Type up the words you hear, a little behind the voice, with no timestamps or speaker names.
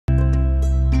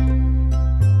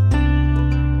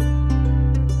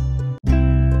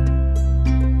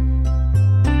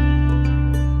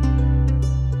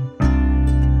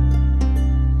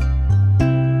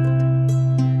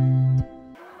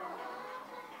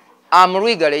I'm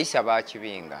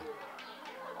Luigare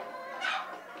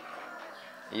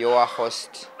your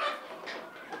host,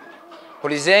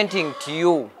 presenting to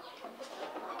you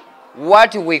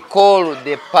what we call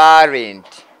the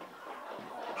parent.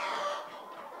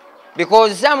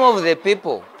 Because some of the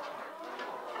people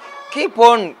keep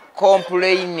on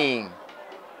complaining.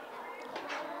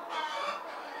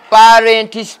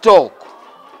 Parent stock.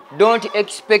 Don't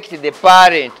expect the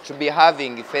parent to be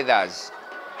having feathers.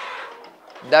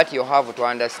 That you have to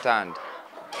understand.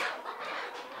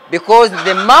 Because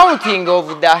the mounting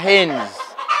of the hens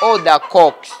or the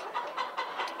cocks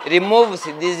removes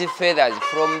these feathers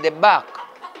from the back.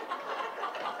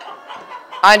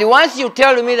 And once you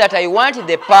tell me that I want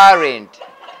the parent,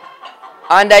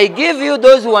 and I give you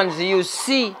those ones, you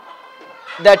see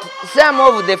that some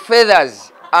of the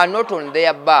feathers are not on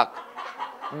their back.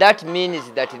 That means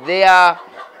that they are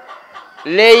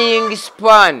laying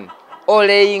span or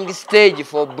laying stage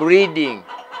for breeding.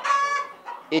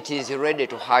 It is ready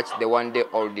to hatch the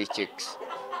one-day-old chicks.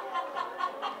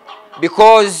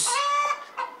 Because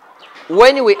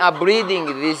when we are breeding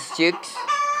these chicks,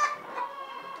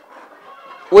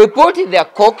 we put the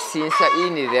cocks inside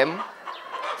in them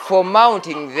for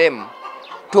mounting them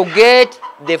to get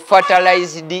the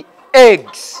fertilized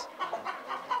eggs.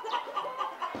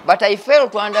 But I fail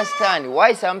to understand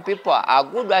why some people are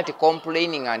good at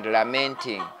complaining and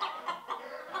lamenting.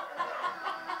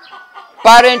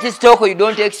 Parent stock, you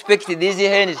don't expect these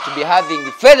hens to be having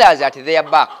feathers at their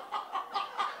back.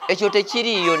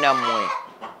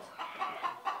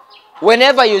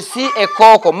 Whenever you see a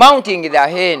cock mounting the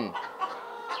hen,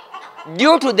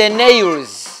 due to the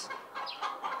nails,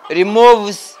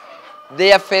 removes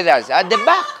their feathers at the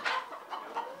back.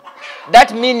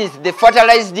 That means the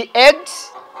fertilized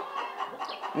eggs,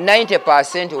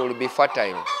 90% will be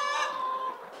fertile.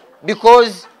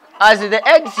 Because as the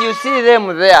eggs, you see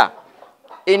them there,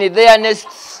 in their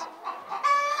nests,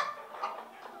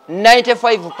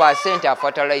 95% are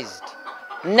fertilized.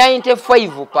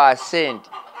 95%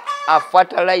 are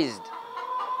fertilized.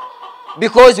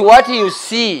 Because what you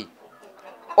see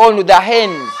on the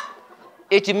hens,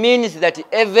 it means that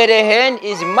every hen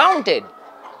is mounted.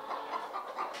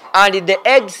 And the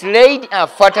eggs laid are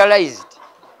fertilized.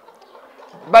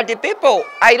 But the people,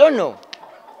 I don't know.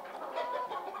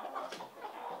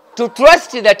 To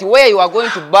trust that where you are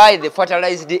going to buy the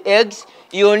fertilized eggs,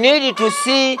 you need to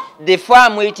see the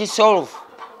farm itself.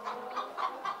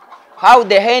 How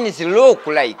the hens look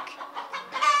like.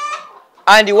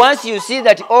 And once you see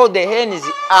that all the hens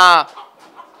are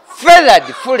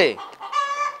feathered fully,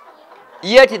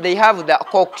 yet they have the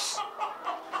cocks,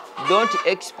 don't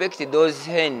expect those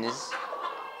hens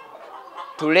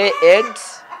to lay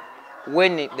eggs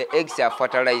when the eggs are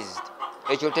fertilized.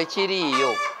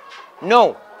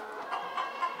 No.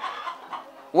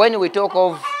 When we talk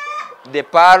of the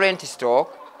parent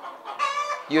stock,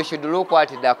 you should look at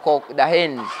the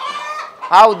hens.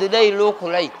 How do they look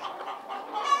like?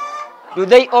 Do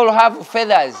they all have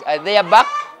feathers at their back?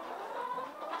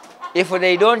 If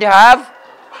they don't have,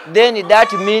 then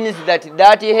that means that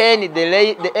hen,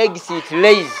 the eggs it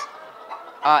lays,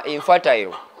 are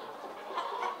infertile.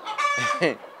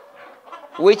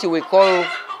 Which we call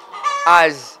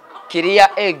as carrier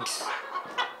eggs.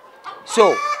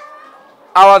 So,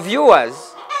 our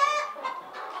viewers,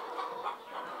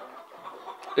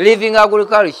 Living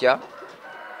Agriculture,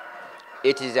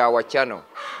 it is our channel.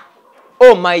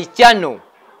 Oh, my channel.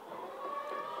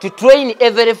 To train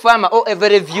every farmer or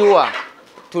every viewer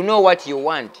to know what you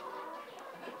want.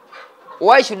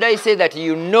 Why should I say that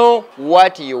you know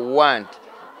what you want?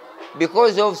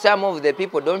 Because of some of the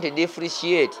people don't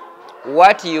differentiate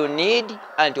what you need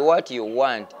and what you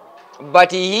want.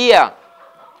 But here,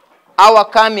 our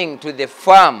coming to the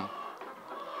farm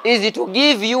is to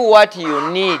give you what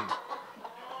you need.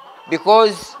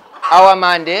 Because our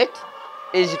mandate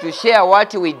is to share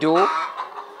what we do,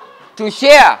 to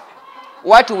share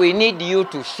what we need you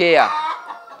to share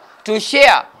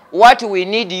what we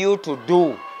need you to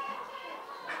do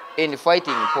in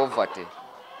fighting poverty.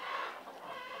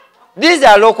 These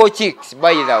are local chicks,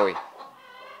 by the way.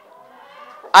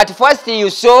 At first you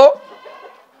saw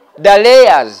the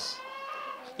layers,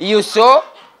 you saw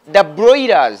the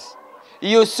broilers,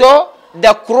 you saw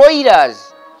the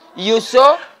croilers, you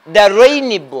saw the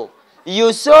rainbow,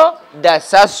 you saw the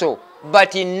sasso.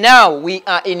 But now we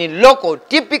are in local,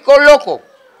 typical local.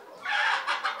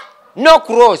 No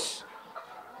cross.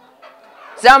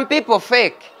 Some people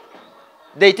fake.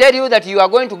 They tell you that you are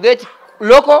going to get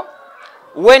local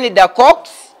when the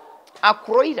cocks are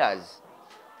croiders.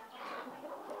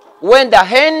 When the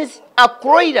hens are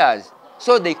croiders.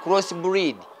 So they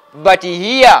crossbreed. But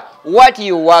here, what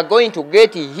you are going to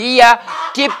get here,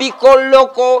 typical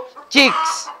local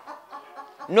chicks.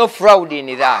 No fraud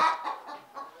in that.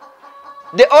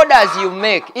 The orders you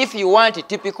make, if you want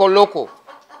typical local,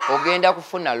 ogenda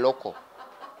kufuna local.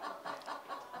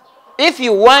 If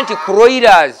you want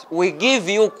croilers, we give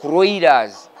you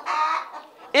croilers.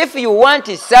 If you want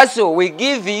sasso, we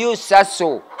give you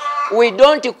sasso. We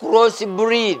don't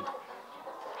crossbreed.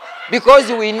 Because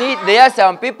there are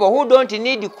some people who don't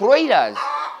need croilers,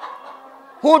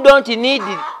 who don't need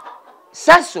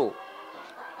sasso.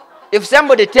 If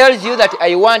somebody tells you that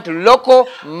I want local,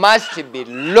 must be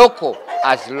local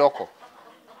as local.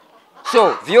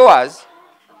 So, viewers,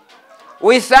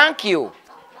 we thank you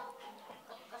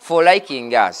for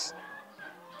liking us.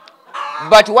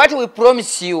 But what we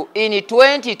promise you in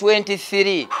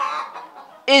 2023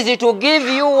 is to give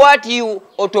you what you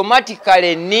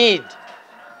automatically need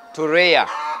to rear.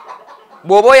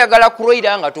 Bw'oba oyagala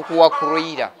kuroira nga tukuwa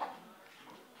kuroira.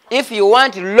 If you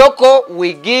want local,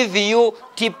 we give you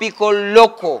typical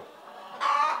local.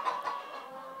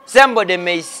 Somebody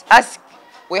may ask,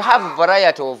 we have a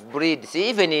variety of breeds,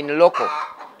 even in local.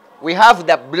 We have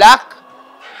the black,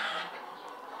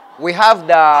 we have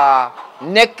the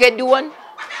naked one,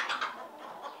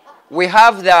 we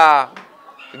have the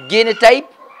guinea type,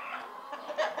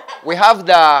 we have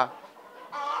the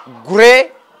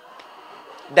gray,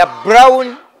 the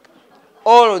brown.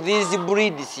 All these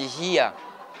breeds here,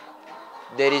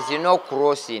 there is no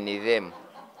cross in them.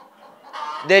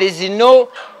 There is no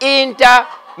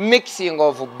intermixing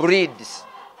of breeds.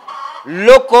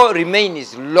 Local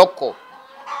remains local.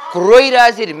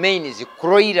 Croilers remains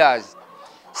croilers.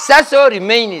 Sasso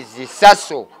remains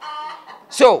sasso.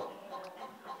 So,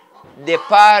 the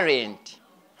parent,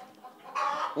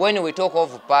 when we talk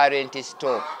of parent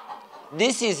stock,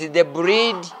 this is the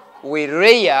breed we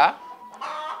rear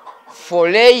for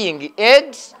laying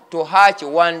eggs to hatch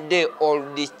one day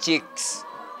old chicks.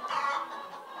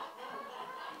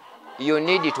 You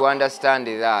need to understand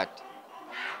that.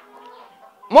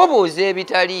 Mubuuza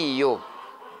ebitaliiyo.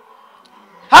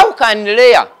 How can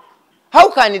rear?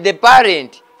 How can the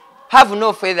parent have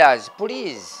no feathers?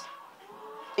 Please.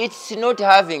 It's not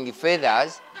having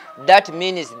feathers. That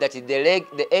means that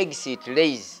the eggs it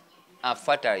lays are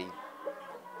fertile.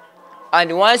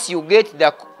 And once you get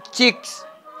the chicks,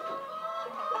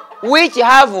 which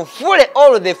have fully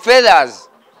all the feathers,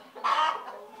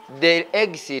 the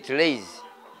eggs it lays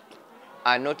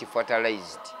are not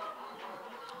fertilized.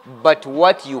 But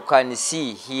what you can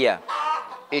see here,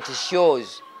 it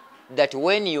shows that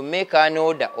when you make an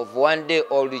order of one day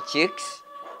old chicks,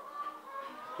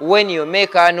 when you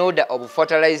make an order of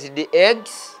fertilized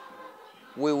eggs,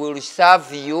 we will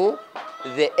serve you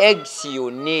the eggs you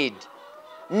need.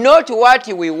 Not what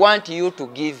we want you to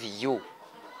give you,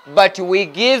 but we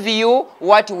give you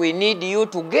what we need you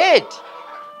to get.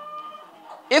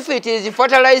 If it is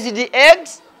fertilized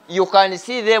eggs, you can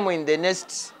see them in the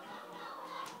nests.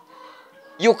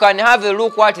 You can have a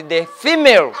look at the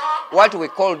female, what we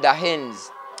call the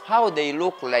hens, how they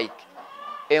look like.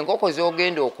 Enkoko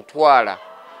zogenda okutwala,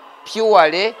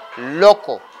 purely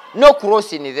local, no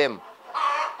cross in them.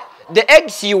 The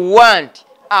eggs you want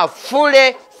are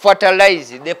fully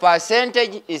fertilized. The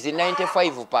percentage is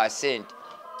 95%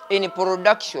 in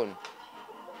production.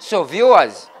 So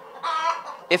viewers,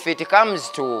 if it comes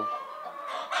to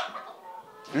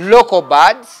local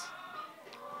birds,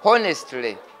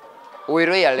 honestly, we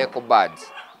rear local birds.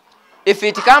 If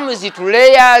it comes to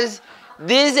layers,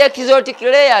 these exotic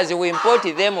layers, we import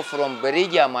them from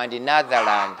Belgium and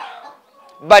Netherlands.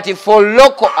 But for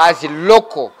local as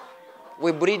local,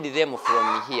 we breed them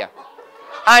from here.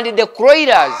 And the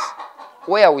croilers,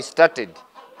 where we started,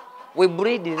 we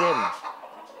breed them.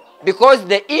 Because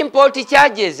the import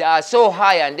charges are so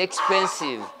high and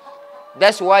expensive.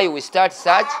 That's why we start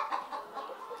such.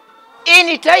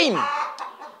 Anytime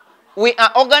we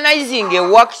are organizing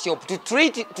a workshop to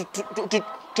train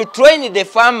the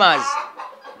farmers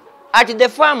at the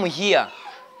farm here.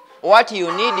 What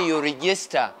you need, you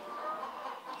register.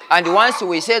 And once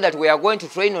we say that we are going to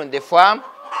train on the farm,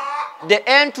 the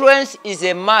entrance is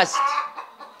a must.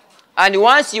 And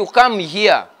once you come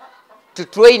here to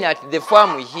train at the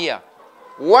farm here,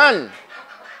 one,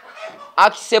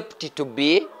 accept to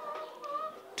be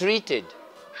treated,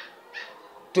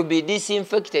 to be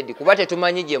disinfected. Kubate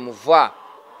tumanyi gye muva.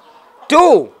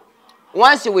 Two,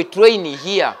 once we train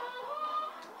here,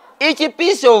 each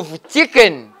piece of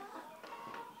chicken,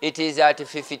 it is at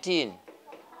 15.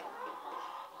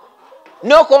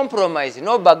 No compromise,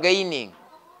 no bargaining.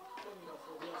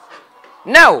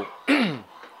 Now,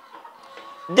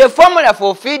 the formula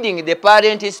for feeding the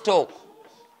parent stock,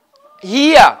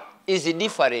 here is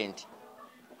different.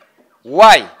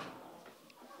 Why?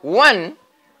 One,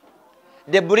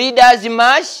 the breeder's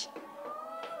mash,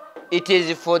 it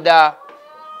is for the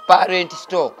parent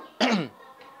stock.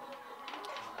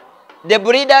 The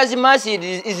breeder's mash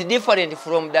is different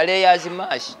from the layer's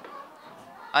mash.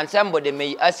 And somebody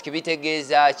may ask,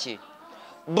 bitegeeza ki?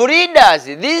 Breeders,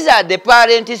 these are the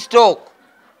parent stock.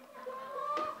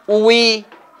 We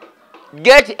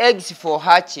get eggs for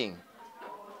hatching.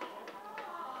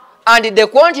 And the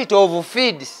quantity of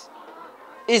feeds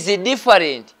is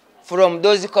different from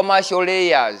those commercial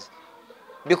layers,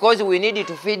 because we need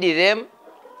to feed them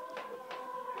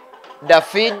the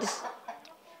feeds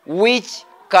which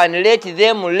can let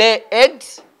them lay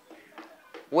eggs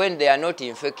when they are not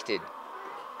infected.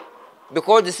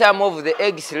 Because some of the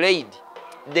eggs laid,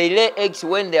 they lay eggs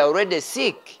when they are already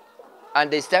sick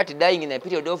and they start dying in a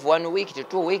period of 1 week to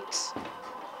 2 weeks.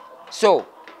 So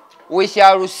we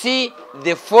shall see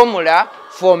the formula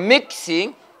for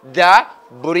mixing the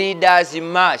breeder's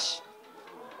mash.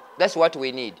 That's what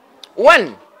we need.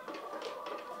 One,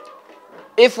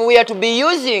 if we are to be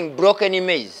using broken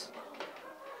maize,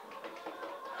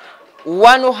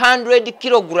 100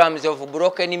 kilograms of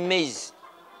broken maize,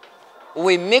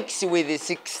 we mix with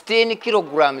 16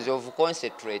 kilograms of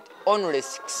concentrate, only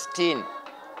 16.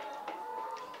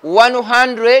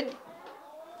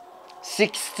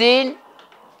 116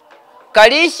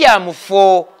 calcium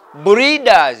for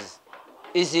breeders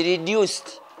is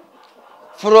reduced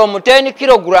from 10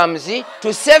 kilograms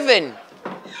to 7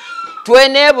 to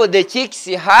enable the chicks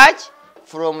hatch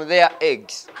from their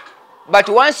eggs. But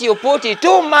once you put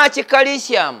too much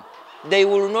calcium, they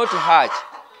will not hatch.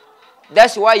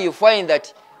 That's why you find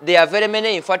that there are very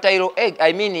many infertile eggs,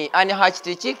 unhatched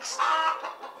chicks,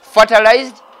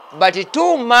 fertilized, but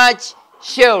too much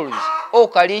shells or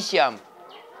calcium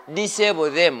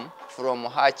disable them from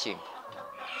hatching.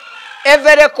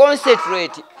 Every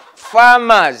concentrate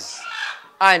farmers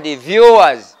and the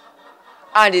viewers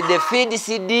and the feed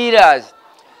dealers,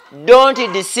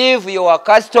 don't deceive your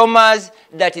customers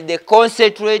that the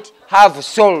concentrate have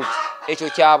salt.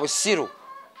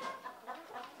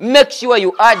 Make sure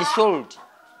you add salt.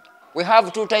 We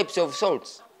have two types of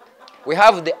salts. We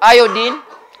have the iodine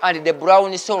and the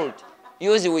brown salt.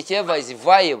 Use whichever is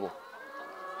viable.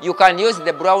 You can use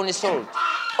the brown salt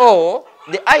or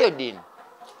the iodine.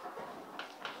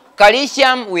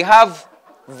 Calcium, we have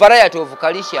variety of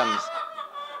calciums.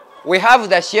 We have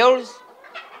the shells.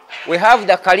 We have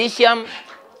the calcium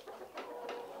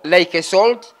like a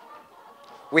salt.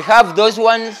 We have those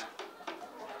ones.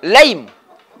 Lime.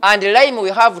 And lime, we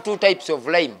have two types of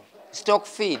lime. Stock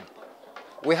feed.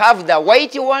 We have the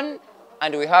white one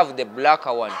and we have the black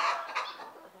one.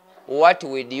 What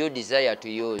would you desire to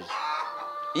use?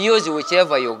 Use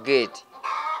whichever you get.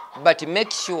 But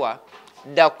make sure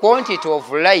the quantity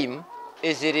of lime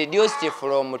is reduced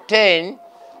from 10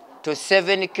 to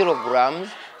 7 kilograms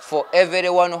for every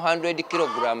 100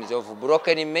 kilograms of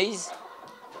broken maize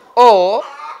or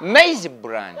maize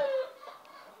bran.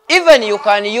 Even you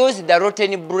can use the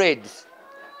rotten breads.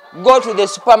 Go to the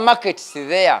supermarkets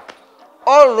there.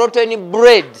 All rotten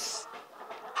breads.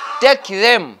 Take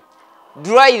them.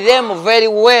 Dry them very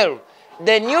well.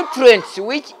 The nutrients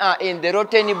which are in the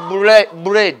rotten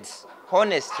breads,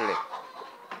 honestly,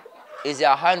 is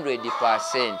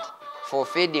 100% for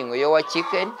feeding your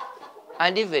chicken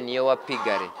and even your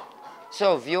piggery.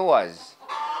 So viewers,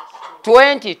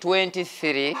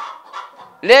 2023,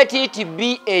 let it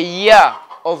be a year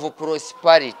of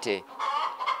prosperity.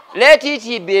 Let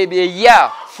it be a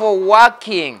year for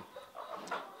working.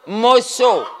 More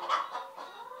so,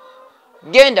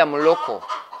 genda mu local.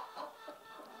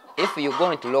 If you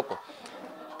go into local.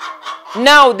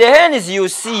 Now the hens you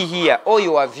see here, or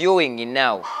you are viewing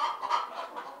now,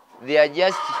 they are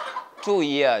just 2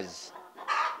 years.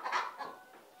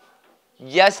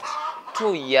 Just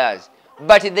 2 years.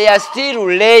 But they are still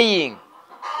laying.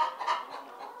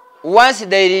 Once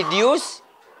they reduce,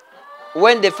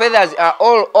 when the feathers are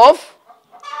all off,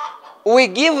 we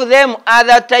give them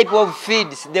other type of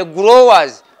feeds, the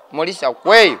growers. Molisa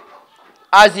Kweyo.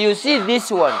 As you see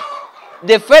this one,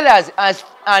 the feathers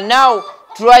are now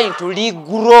trying to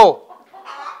regrow,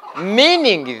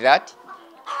 meaning that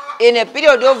in a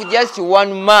period of just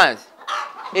 1 month,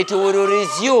 it will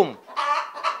resume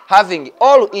having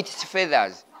all its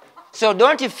feathers. So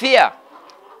don't fear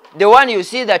the one you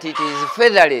see that it is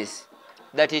featherless,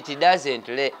 that it doesn't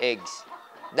lay eggs.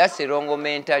 That's the wrong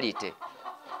mentality.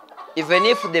 Even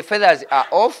if the feathers are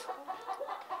off,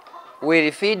 we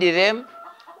refeed them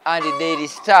and they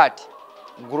restart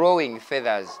growing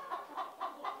feathers.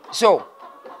 So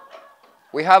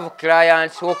we have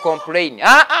clients who complain,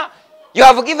 You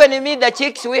have given me the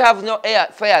chicks, we have no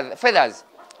feathers.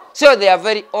 So they are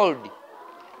very old.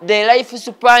 The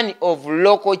lifespan of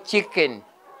local chicken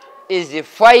is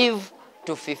 5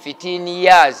 to 15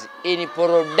 years in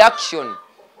production.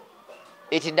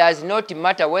 It does not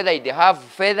matter whether they have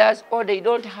feathers or they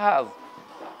don't have.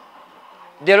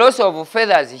 The loss of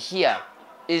feathers here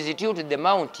is due to the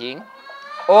mounting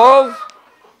of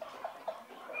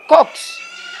cocks.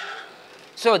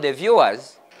 So the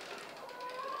viewers,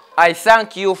 I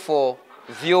thank you for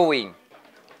viewing.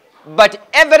 But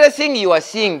everything you are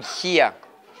seeing here,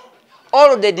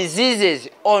 all the diseases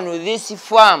on this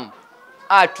farm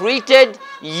are treated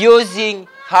using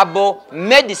herbal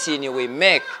medicine we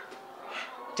make.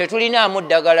 Tetulinaamu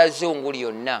ddagala zzungu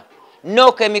lyonna.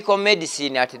 No chemical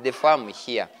medicine at the farm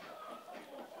here.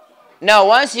 Now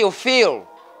once you feel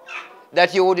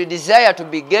that you would desire to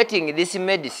be getting this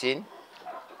medicine,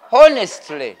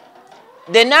 honestly,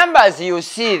 the numbers you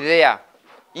see there,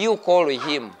 you call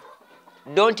him.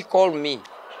 Don't call me.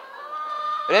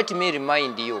 Let me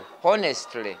remind you,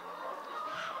 honestly,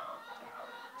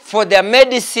 for the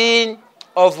medicine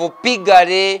of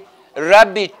piggery,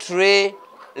 rabbitry,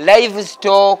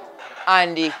 livestock,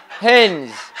 and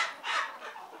hens,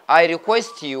 I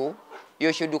request you,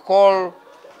 you should call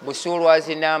Busulwa's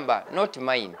number, not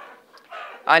mine.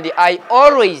 And I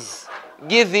always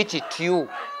give it to you,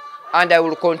 and I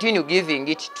will continue giving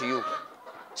it to you.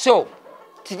 So,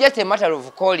 it's just a matter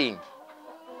of calling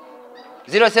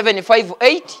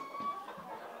 0758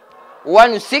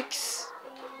 16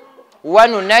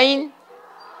 19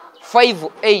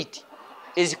 58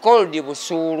 is called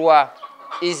Busulwa,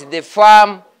 is the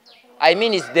farm,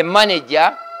 is the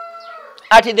manager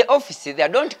at the office there.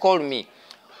 Don't call me.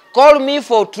 Call me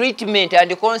for treatment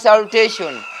and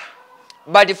consultation.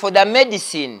 But for the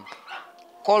medicine,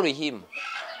 call him.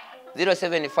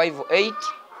 0758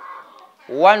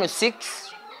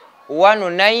 16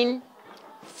 19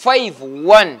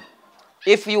 51.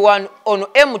 If you are on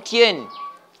MTN,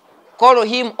 call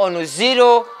him on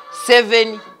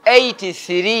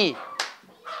 0783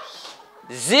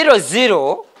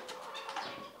 00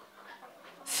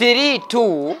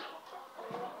 32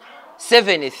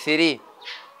 73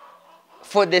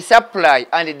 for the supply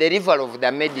and delivery of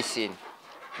the medicine.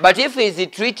 But if it's a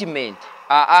treatment,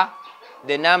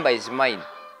 the number is mine.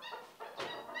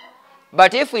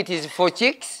 But if it is for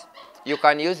chicks, you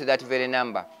can use that very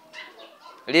number.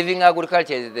 Living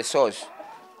Agriculture is the source.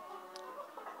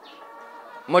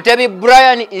 Mutebi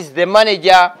Brian is the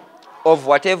manager of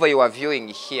whatever you are viewing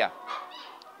here.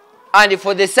 And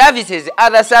for the services,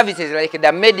 other services like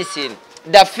the medicine,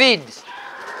 the feeds,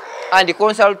 and the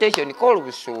consultation, call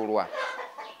Busulwa.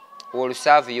 Will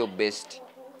serve you best.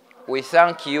 We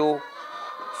thank you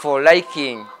for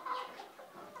liking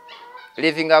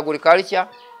Living Agriculture.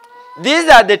 These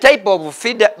are the type of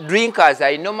feed drinkers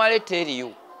I normally tell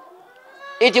you.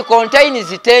 It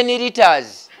contains 10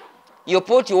 liters. You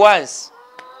put once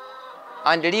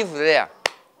and leave there.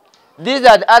 These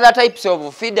are the other types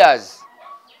of feeders.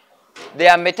 They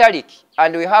are metallic,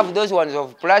 and we have those ones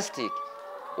of plastic.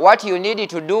 What you need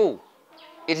to do,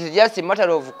 it is just a matter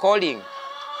of calling.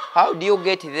 How do you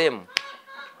get them?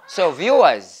 So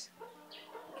viewers,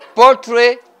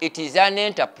 poultry, it is an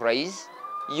enterprise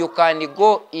you can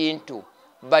go into,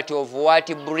 but of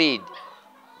what breed?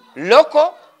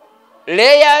 Local,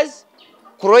 layers,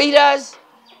 croilers,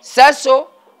 sasso,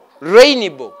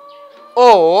 rainbow,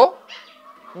 or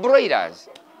broilers.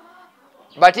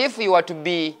 But if you are to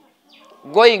be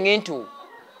going into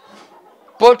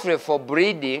poultry for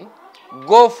breeding,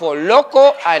 go for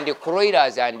local and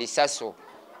croilers and sasso.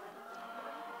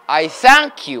 I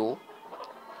thank you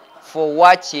for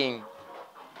watching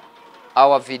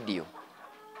our video.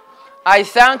 I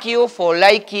thank you for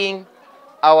liking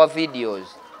our videos.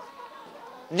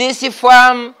 This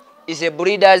farm is a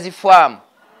breeder's farm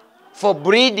for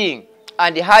breeding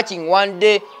and hatching one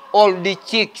day all the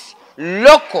chicks,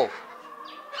 local.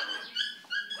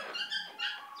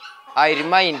 I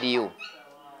remind you,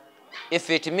 if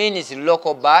it means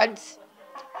local birds,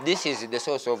 this is the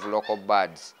source of local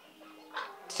birds.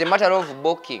 It's a matter of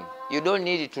bulking. You don't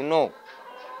need to know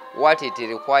what it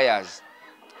requires.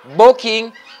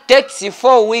 Bulking takes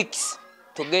 4 weeks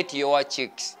to get your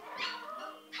chicks.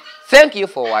 Thank you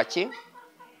for watching,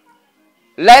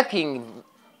 liking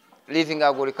Living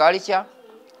Agriculture,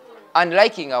 and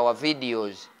liking our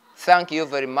videos. Thank you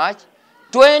very much.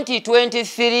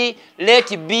 2023,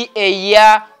 let be a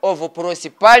year of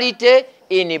prosperity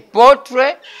in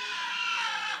poultry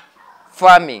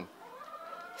farming.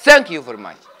 Thank you very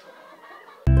much.